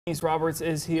Denise Roberts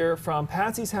is here from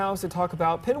Patsy's House to talk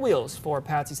about pinwheels for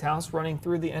Patsy's House running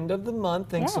through the end of the month.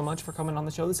 Thanks so much for coming on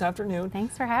the show this afternoon.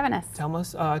 Thanks for having us. Tell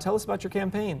us about your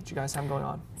campaign that you guys have going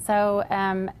on. So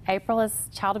April is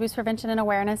Child Abuse Prevention and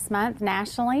Awareness Month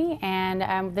nationally,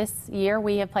 and this year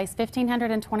we have placed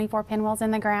 1,524 pinwheels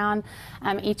in the ground,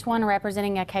 each one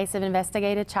representing a case of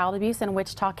investigated child abuse in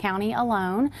Wichita County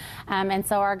alone. And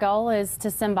so our goal is to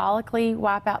symbolically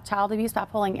wipe out child abuse by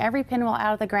pulling every pinwheel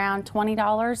out of the ground.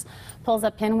 $20 pulls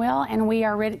a pinwheel, and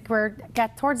we're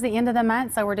got towards the end of the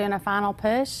month, so we're doing a final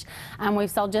push. We've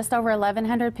sold just over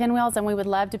 1,100 pinwheels, and we would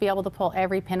love to be able to pull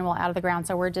every pinwheel out of the ground.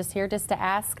 So we're just here to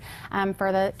ask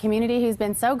for the community who's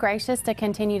been so gracious to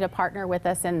continue to partner with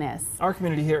us in this. Our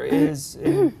community here is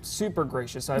super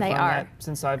gracious. I've learned that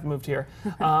since I've moved here.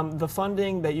 The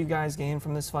funding that you guys gain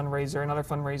from this fundraiser and other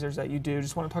fundraisers that you do,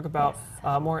 just want to talk about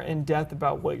more in depth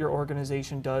about what your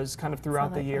organization does kind of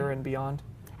throughout the year and beyond.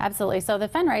 Absolutely. So the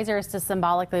fundraiser is to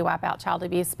symbolically wipe out child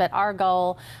abuse, but our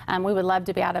goal, we would love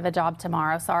to be out of a job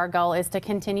tomorrow. So our goal is to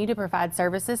continue to provide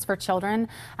services for children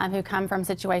who come from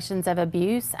situations of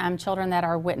abuse, children that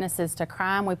are witnesses to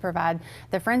crime. We provide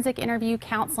the forensic interview,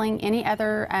 counseling, any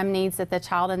other needs that the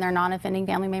child and their non-offending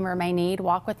family member may need,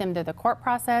 walk with them through the court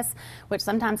process, which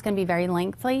sometimes can be very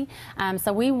lengthy.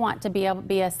 So we want to be able to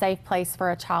be a safe place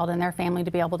for a child and their family to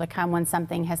be able to come when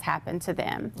something has happened to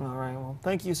them. All right. Well,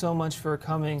 thank you so much for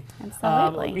coming.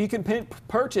 Absolutely. You can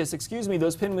purchase,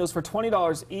 those pinwheels for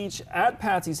 $20 each at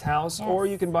Patsy's House, or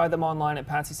you can buy them online at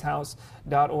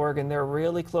patsyshouse.org, and they're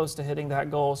really close to hitting that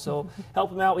goal. So help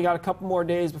them out. We got a couple more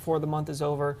days before the month is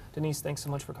over. Denise, thanks so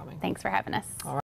much for coming. Thanks for having us. All right.